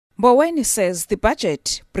Mboweni says the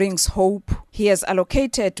budget brings hope. He has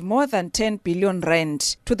allocated more than 10 billion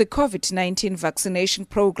rand to the COVID-19 vaccination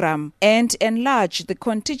program and enlarged the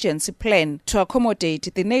contingency plan to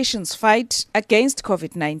accommodate the nation's fight against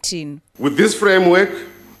COVID-19. With this framework,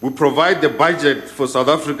 we provide the budget for South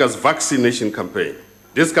Africa's vaccination campaign.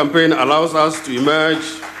 This campaign allows us to emerge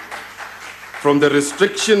from the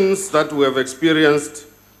restrictions that we have experienced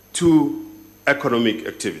to economic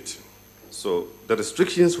activity. So the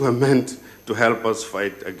restrictions were meant to help us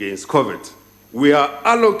fight against COVID. We are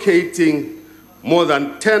allocating more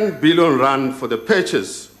than 10 billion rand for the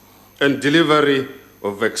purchase and delivery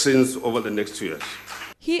of vaccines over the next 2 years.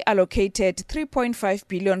 He allocated 3.5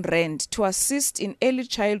 billion rand to assist in early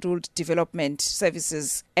childhood development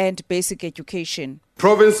services and basic education.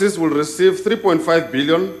 Provinces will receive 3.5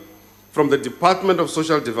 billion from the Department of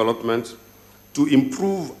Social Development to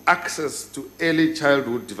improve access to early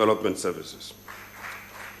childhood development services.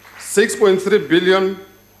 6.3 billion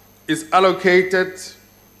is allocated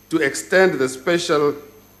to extend the special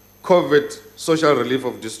COVID Social Relief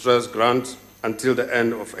of Distress grant until the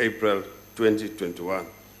end of April 2021.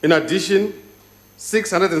 In addition,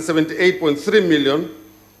 678.3 million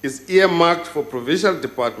is earmarked for Provincial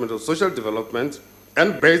Department of Social Development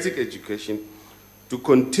and Basic Education to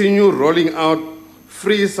continue rolling out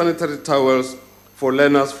free sanitary towels for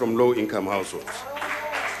learners from low-income households.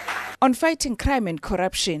 On fighting crime and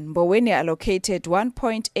corruption, Mboweni allocated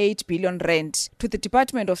 1.8 billion rand to the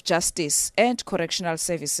Department of Justice and Correctional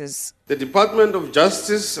Services. The Department of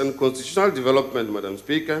Justice and Constitutional Development, Madam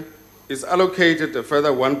Speaker, is allocated a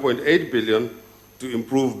further 1.8 billion to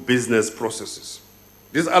improve business processes.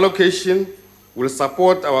 This allocation will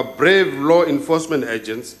support our brave law enforcement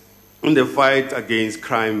agents in the fight against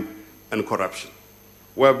crime and corruption.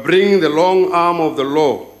 We are bringing the long arm of the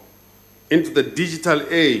law into the digital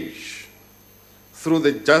age through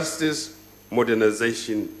the Justice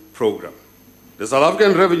Modernization Program. The South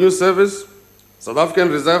African Revenue Service, South African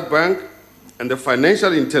Reserve Bank, and the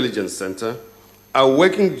Financial Intelligence Center are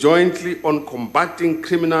working jointly on combating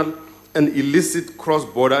criminal and illicit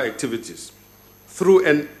cross-border activities through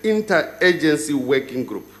an interagency working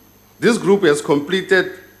group. This group has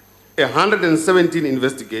completed 117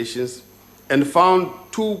 investigations and found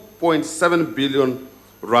 2.7 billion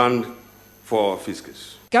rand for our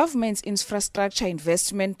fiscus. Government's infrastructure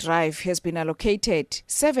investment drive has been allocated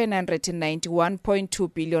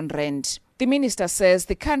 791.2 billion rand. The minister says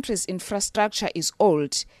the country's infrastructure is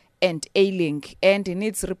old and ailing and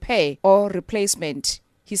needs repair or replacement.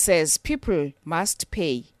 He says people must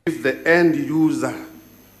pay. If the end user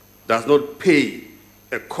does not pay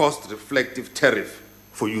a cost-reflective tariff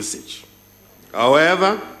for usage.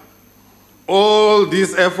 However, all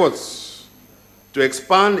these efforts to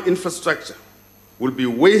expand infrastructure will be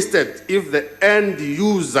wasted if the end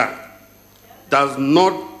user does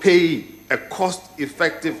not pay a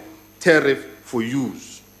cost-effective tariff for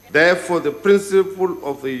use. Therefore, the principle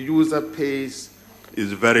of the user pays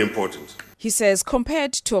is very important. He says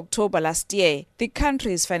compared to October last year, the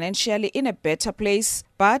country is financially in a better place,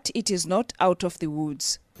 but it is not out of the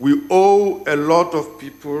woods. We owe a lot of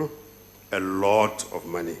people a lot of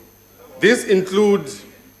money. This includes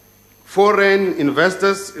foreign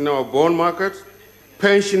investors in our bond market,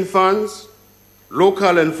 pension funds,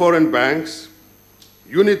 local and foreign banks,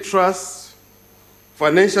 unit trusts,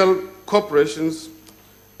 financial corporations,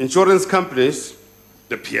 insurance companies,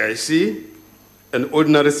 the PIC, and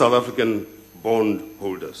ordinary South African bond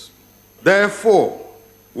holders. Therefore,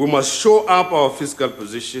 we must shore up our fiscal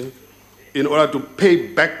position in order to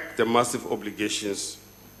pay back the massive obligations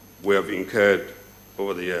we have incurred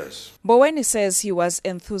over the years. Mboweni says he was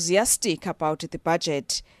enthusiastic about the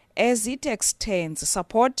budget as it extends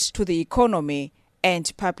support to the economy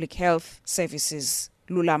and public health services.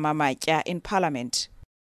 Lula Mamatya in Parliament.